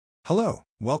Hello,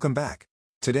 welcome back.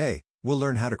 Today, we'll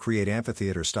learn how to create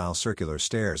amphitheater-style circular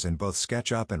stairs in both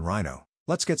SketchUp and Rhino.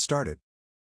 Let's get started.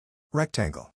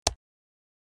 Rectangle.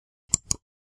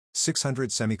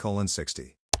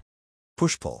 600:60.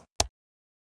 Push-pull.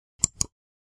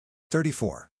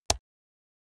 34.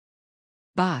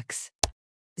 Box.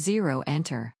 0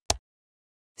 enter.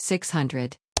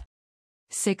 600.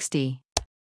 60.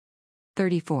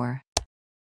 34.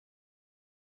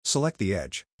 Select the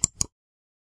edge.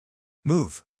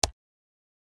 Move.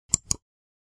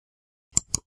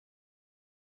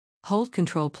 Hold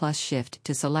Ctrl plus Shift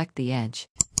to select the edge.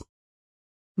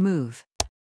 Move.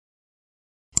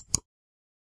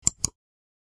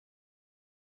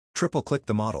 Triple-click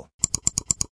the model.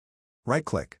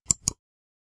 Right-click.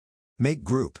 Make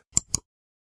group.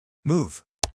 Move.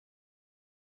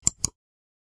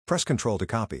 Press Ctrl to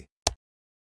copy.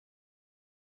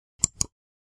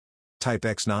 Type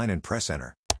X9 and press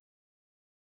Enter.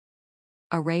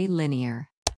 Array linear.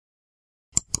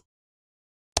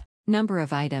 Number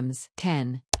of items,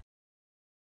 10.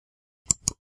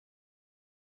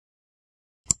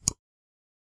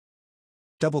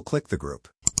 Double-click the group.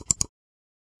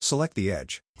 Select the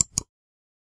edge.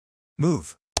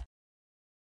 Move.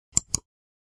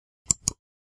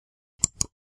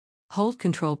 Hold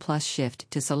Ctrl plus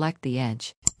Shift to select the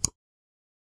edge.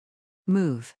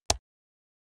 Move.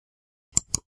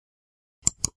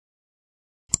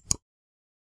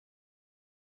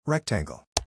 Rectangle.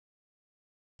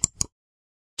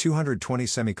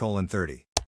 220:30.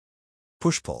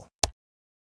 Push-pull.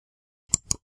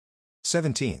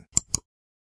 17.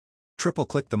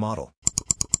 Triple-click the model.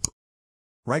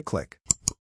 Right-click.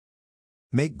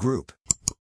 Make group.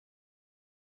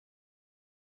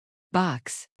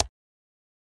 Box.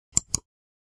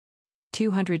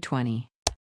 220.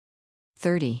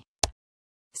 30.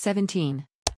 17.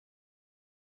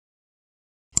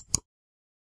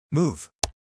 Move.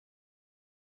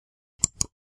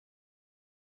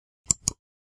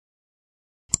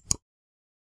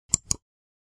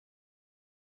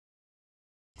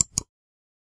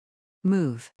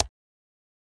 Move.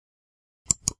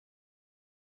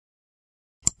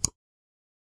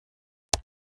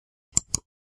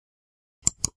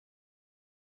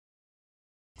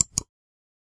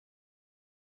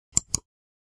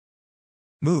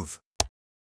 Move.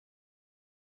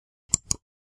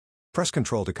 Press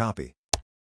Ctrl to copy.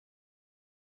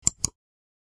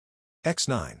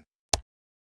 X9.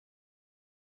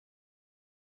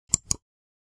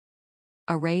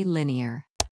 Array linear.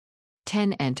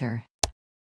 10 enter.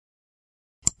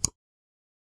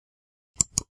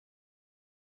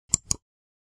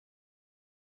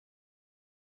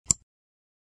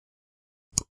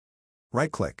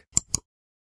 Right-click.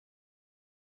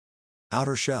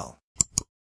 Outer shell.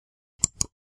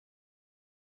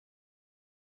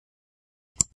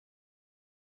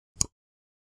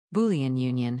 Boolean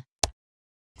union.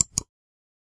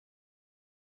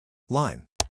 Line.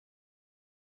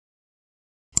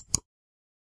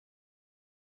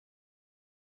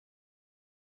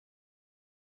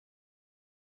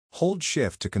 Hold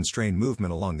Shift to constrain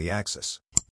movement along the axis.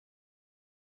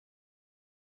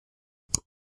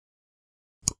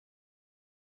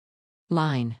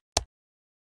 Line.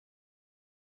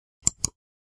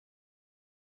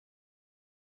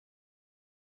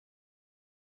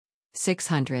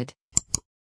 $600.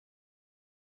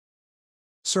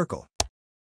 Circle.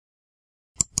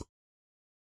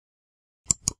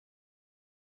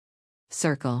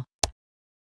 Circle.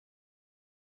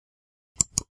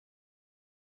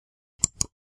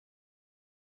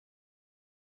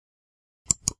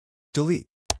 Delete.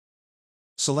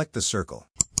 Select the circle.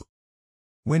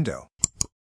 Window.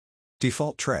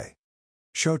 Default tray.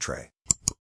 Show tray.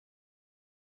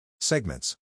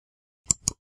 Segments.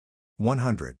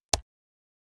 100.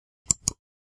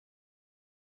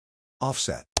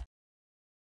 Offset.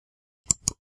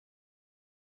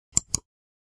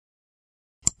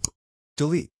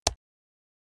 Delete.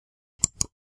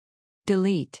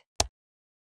 Delete.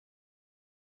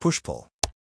 Push-pull.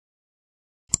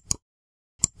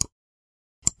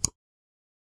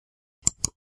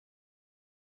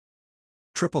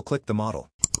 Triple-click the model.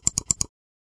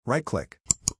 Right-click.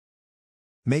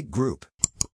 Make group.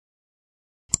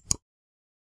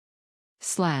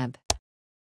 Slab.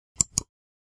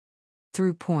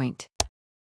 Through point.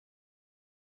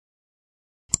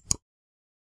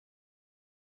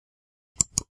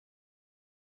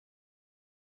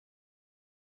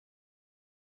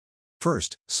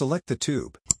 First, select the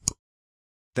tube.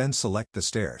 Then select the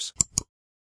stairs.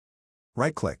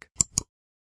 Right-click.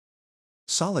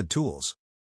 Solid tools.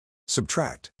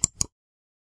 Subtract.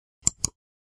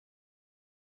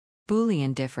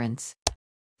 Boolean difference.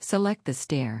 Select the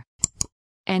stair.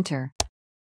 Enter.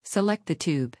 Select the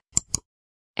tube.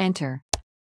 Enter.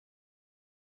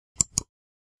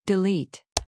 Delete.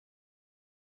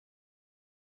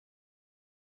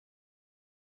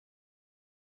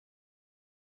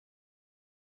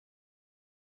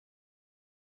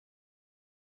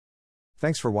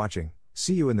 Thanks for watching.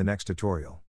 See you in the next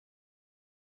tutorial.